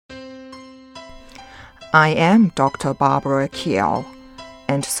I am Dr. Barbara Kiao,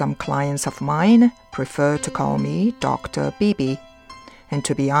 and some clients of mine prefer to call me Dr. Bibi. And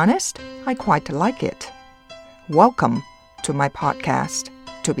to be honest, I quite like it. Welcome to my podcast,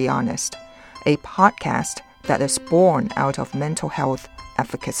 To Be Honest, a podcast that is born out of mental health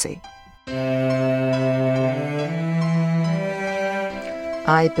advocacy.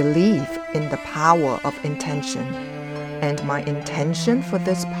 I believe in the power of intention, and my intention for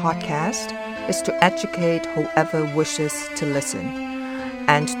this podcast is to educate whoever wishes to listen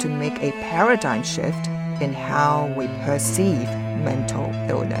and to make a paradigm shift in how we perceive mental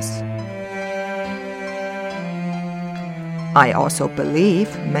illness. I also believe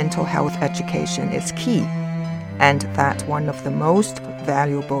mental health education is key, and that one of the most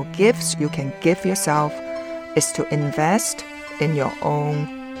valuable gifts you can give yourself is to invest in your own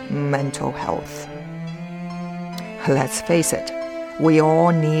mental health. Let's face it, we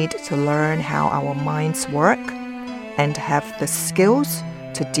all need to learn how our minds work and have the skills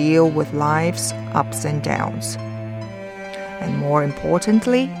to deal with life's ups and downs. And more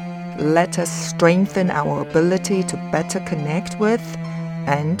importantly, let us strengthen our ability to better connect with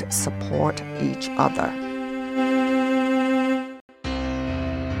and support each other.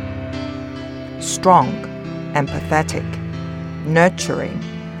 Strong, empathetic, nurturing,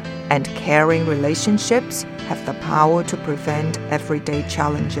 and caring relationships have the power to prevent everyday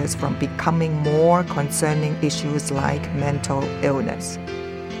challenges from becoming more concerning issues like mental illness.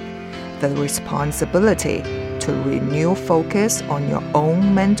 The responsibility to renew focus on your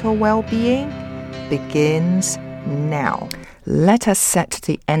own mental well-being begins now. Let us set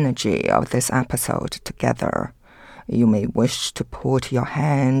the energy of this episode together. You may wish to put your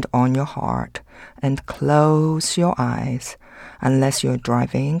hand on your heart and close your eyes, unless you're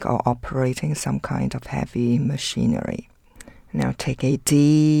driving or operating some kind of heavy machinery. Now take a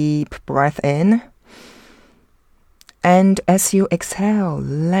deep breath in, and as you exhale,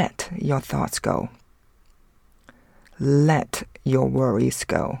 let your thoughts go. Let your worries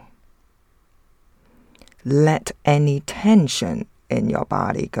go. Let any tension in your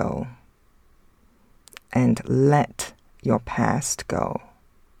body go. And let your past go.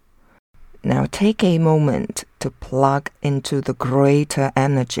 Now take a moment to plug into the greater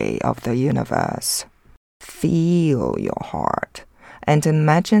energy of the universe. Feel your heart and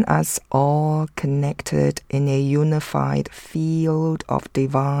imagine us all connected in a unified field of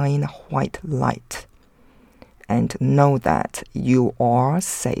divine white light. And know that you are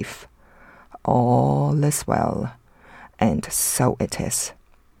safe. All is well, and so it is.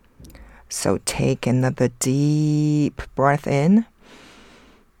 So take another deep breath in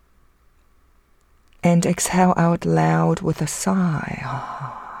and exhale out loud with a sigh.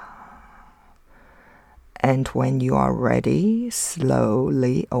 And when you are ready,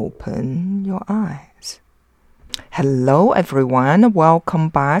 slowly open your eyes. Hello everyone, welcome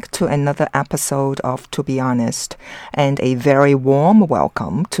back to another episode of To Be Honest, and a very warm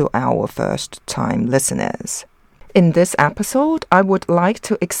welcome to our first-time listeners. In this episode, I would like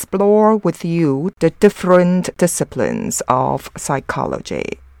to explore with you the different disciplines of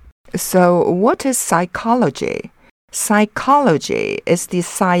psychology. So, what is psychology? Psychology is the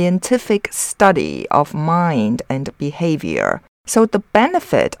scientific study of mind and behavior. So the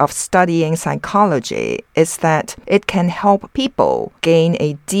benefit of studying psychology is that it can help people gain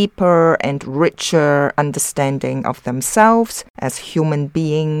a deeper and richer understanding of themselves as human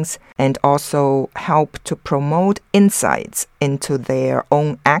beings, and also help to promote insights into their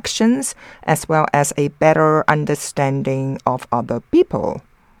own actions as well as a better understanding of other people.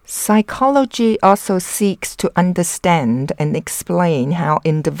 Psychology also seeks to understand and explain how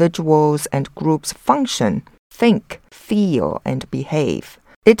individuals and groups function, think, feel, and behave.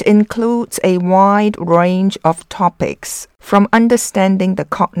 It includes a wide range of topics, from understanding the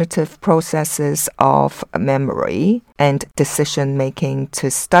cognitive processes of memory and decision-making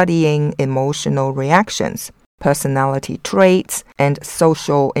to studying emotional reactions, personality traits, and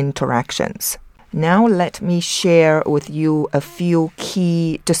social interactions. Now let me share with you a few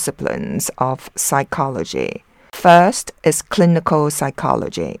key disciplines of psychology. First is clinical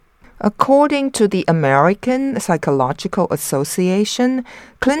psychology. According to the American Psychological Association,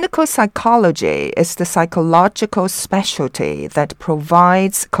 clinical psychology is the psychological specialty that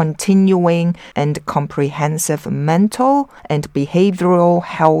provides continuing and comprehensive mental and behavioral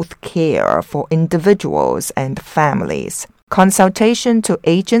health care for individuals and families. Consultation to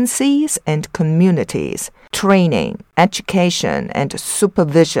agencies and communities, training, education and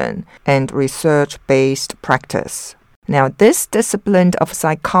supervision, and research-based practice. Now, this discipline of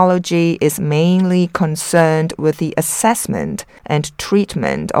psychology is mainly concerned with the assessment and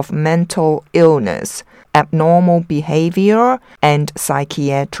treatment of mental illness, abnormal behavior, and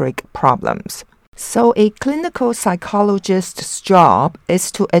psychiatric problems. So a clinical psychologist's job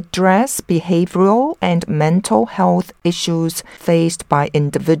is to address behavioral and mental health issues faced by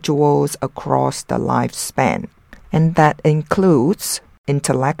individuals across the lifespan. And that includes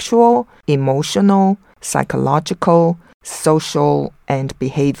intellectual, emotional, psychological, social, and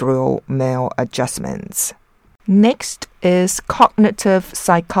behavioral maladjustments. Next is cognitive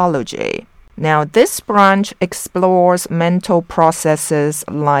psychology. Now, this branch explores mental processes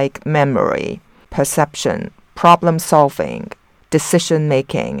like memory, perception, problem solving, decision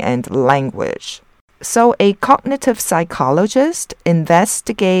making, and language. So, a cognitive psychologist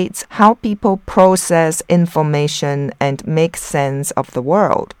investigates how people process information and make sense of the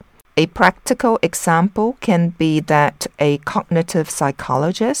world. A practical example can be that a cognitive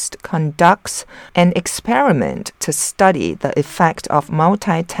psychologist conducts an experiment to study the effect of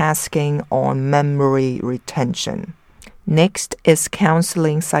multitasking on memory retention. Next is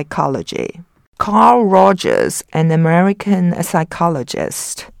counseling psychology. Carl Rogers, an American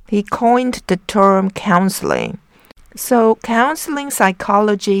psychologist, he coined the term counseling. So, counseling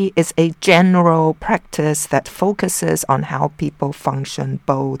psychology is a general practice that focuses on how people function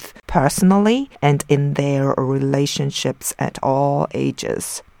both personally and in their relationships at all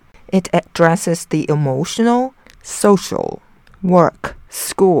ages. It addresses the emotional, social, work,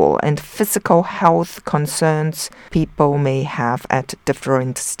 school, and physical health concerns people may have at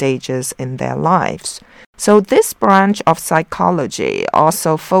different stages in their lives. So this branch of psychology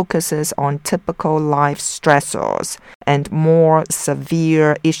also focuses on typical life stressors and more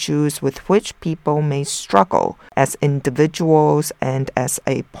severe issues with which people may struggle as individuals and as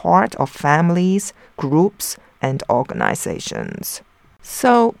a part of families, groups, and organizations.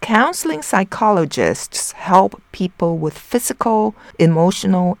 So, counseling psychologists help people with physical,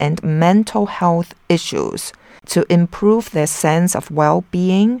 emotional, and mental health issues to improve their sense of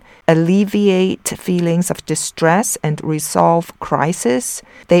well-being, alleviate feelings of distress, and resolve crises.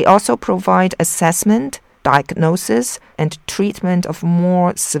 They also provide assessment, diagnosis, and treatment of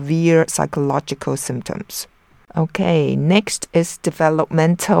more severe psychological symptoms. Okay, next is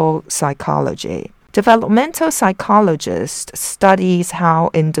developmental psychology. Developmental psychologist studies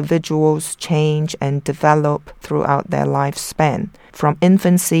how individuals change and develop throughout their lifespan, from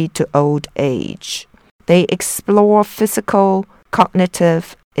infancy to old age. They explore physical,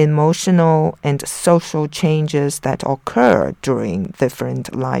 cognitive, emotional, and social changes that occur during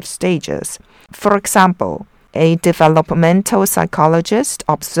different life stages. For example, a developmental psychologist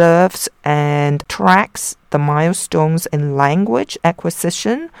observes and tracks the milestones in language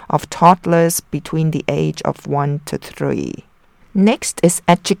acquisition of toddlers between the age of 1 to 3. Next is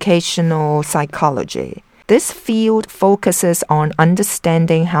educational psychology. This field focuses on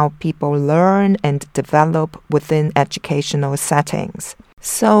understanding how people learn and develop within educational settings.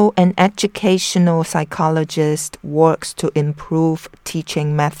 So, an educational psychologist works to improve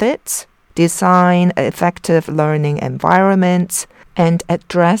teaching methods, design effective learning environments, and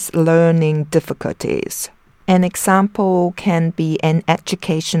address learning difficulties. An example can be an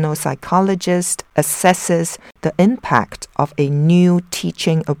educational psychologist assesses the impact of a new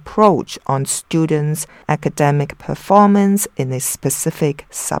teaching approach on students' academic performance in a specific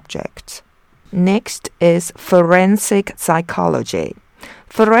subject. Next is forensic psychology.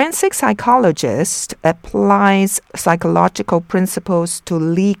 Forensic psychologist applies psychological principles to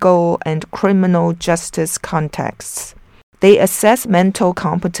legal and criminal justice contexts. They assess mental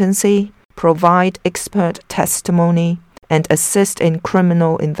competency, provide expert testimony, and assist in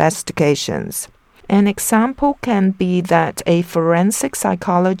criminal investigations. An example can be that a forensic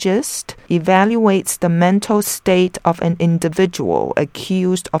psychologist evaluates the mental state of an individual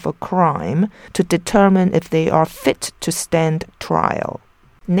accused of a crime to determine if they are fit to stand trial.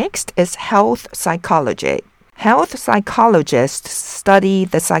 Next is health psychology. Health psychologists study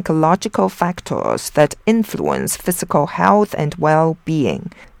the psychological factors that influence physical health and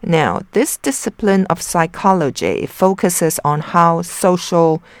well-being. Now, this discipline of psychology focuses on how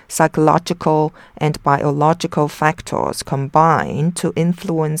social, psychological, and biological factors combine to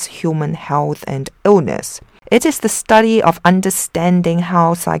influence human health and illness. It is the study of understanding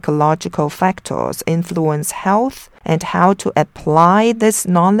how psychological factors influence health and how to apply this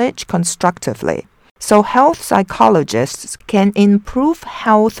knowledge constructively. So health psychologists can improve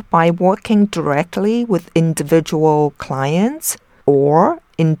health by working directly with individual clients or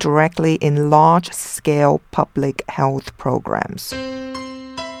indirectly in large-scale public health programs.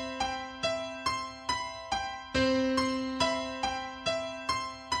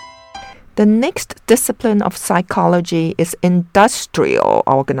 The next discipline of psychology is industrial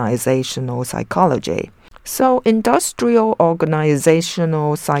organizational psychology. So, industrial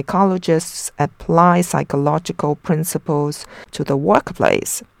organizational psychologists apply psychological principles to the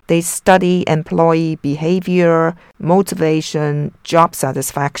workplace. They study employee behavior, motivation, job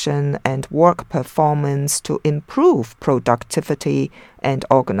satisfaction, and work performance to improve productivity and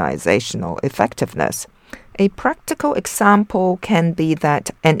organizational effectiveness. A practical example can be that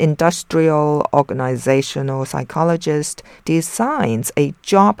an industrial organizational psychologist designs a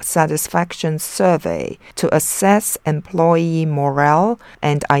job satisfaction survey to assess employee morale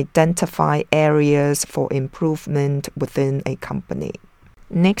and identify areas for improvement within a company.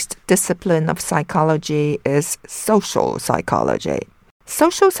 Next discipline of psychology is social psychology.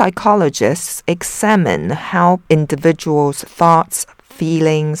 Social psychologists examine how individuals' thoughts,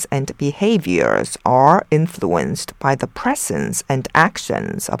 feelings, and behaviors are influenced by the presence and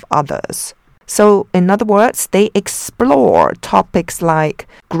actions of others. So, in other words, they explore topics like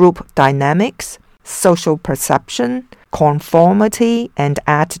group dynamics, social perception, conformity, and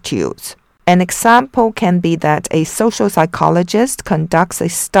attitudes. An example can be that a social psychologist conducts a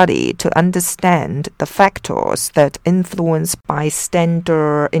study to understand the factors that influence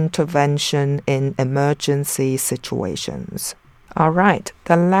bystander intervention in emergency situations. All right,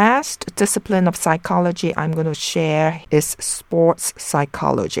 the last discipline of psychology I'm going to share is sports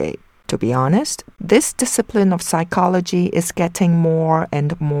psychology. To be honest, this discipline of psychology is getting more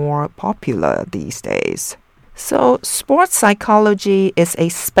and more popular these days. So, sports psychology is a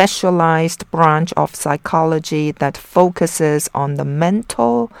specialized branch of psychology that focuses on the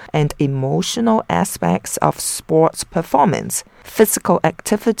mental and emotional aspects of sports performance, physical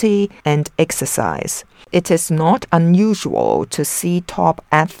activity, and exercise. It is not unusual to see top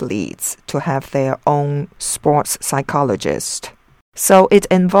athletes to have their own sports psychologist. So it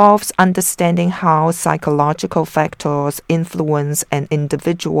involves understanding how psychological factors influence an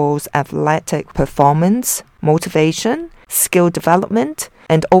individual's athletic performance, motivation, skill development,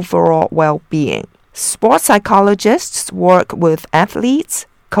 and overall well-being. Sports psychologists work with athletes,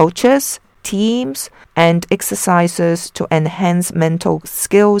 coaches, teams, and exercises to enhance mental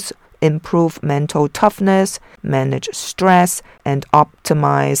skills, improve mental toughness, manage stress, and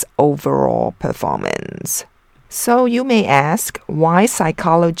optimize overall performance. So you may ask why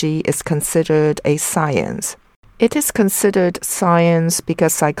psychology is considered a science. It is considered science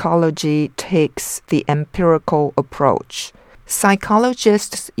because psychology takes the empirical approach.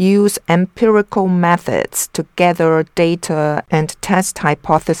 Psychologists use empirical methods to gather data and test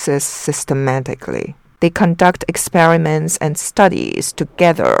hypotheses systematically. They conduct experiments and studies to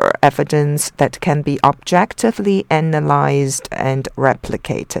gather evidence that can be objectively analyzed and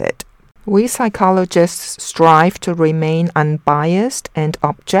replicated. We psychologists strive to remain unbiased and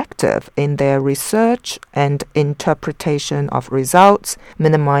objective in their research and interpretation of results,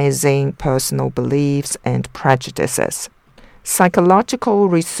 minimizing personal beliefs and prejudices. Psychological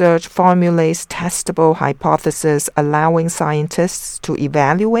research formulates testable hypotheses, allowing scientists to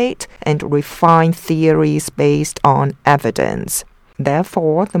evaluate and refine theories based on evidence.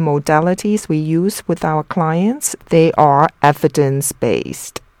 Therefore, the modalities we use with our clients, they are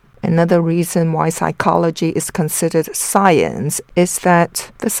evidence-based. Another reason why psychology is considered science is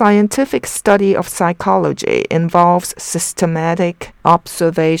that the scientific study of psychology involves systematic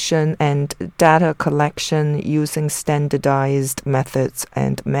observation and data collection using standardized methods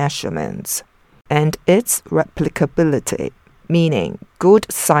and measurements, and its replicability, meaning good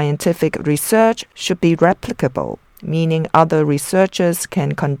scientific research should be replicable, meaning other researchers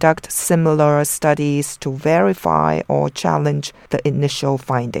can conduct similar studies to verify or challenge the initial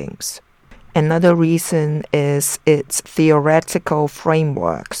findings. Another reason is its theoretical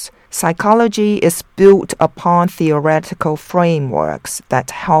frameworks. Psychology is built upon theoretical frameworks that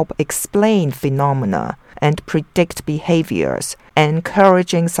help explain phenomena and predict behaviors,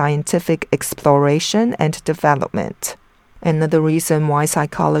 encouraging scientific exploration and development. Another reason why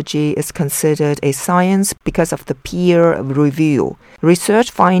psychology is considered a science because of the peer review.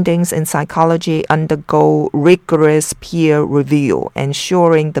 Research findings in psychology undergo rigorous peer review,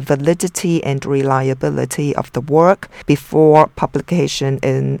 ensuring the validity and reliability of the work before publication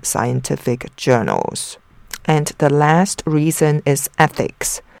in scientific journals. And the last reason is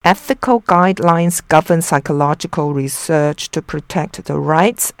ethics. Ethical guidelines govern psychological research to protect the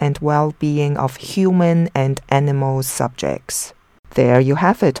rights and well-being of human and animal subjects. There you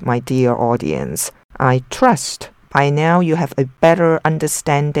have it, my dear audience. I trust by now you have a better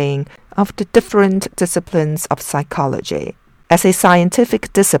understanding of the different disciplines of psychology. As a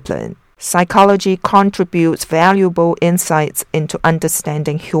scientific discipline, Psychology contributes valuable insights into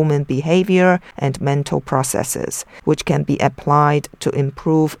understanding human behavior and mental processes, which can be applied to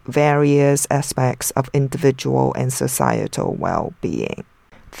improve various aspects of individual and societal well-being.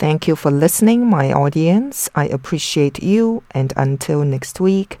 Thank you for listening, my audience. I appreciate you, and until next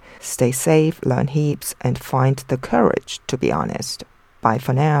week, stay safe, learn heaps, and find the courage to be honest. Bye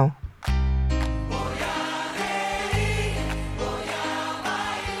for now.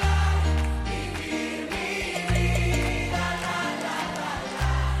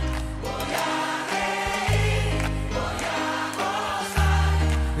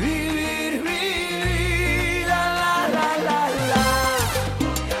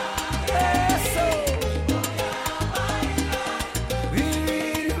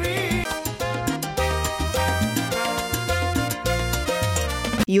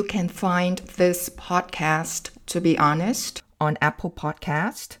 You can find this podcast, To Be Honest, on Apple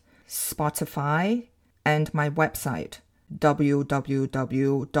Podcast, Spotify, and my website,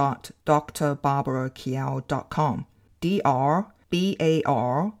 www.drbarbarakiao.com.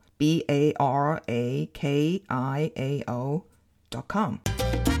 DRBARBARAKIAO.com.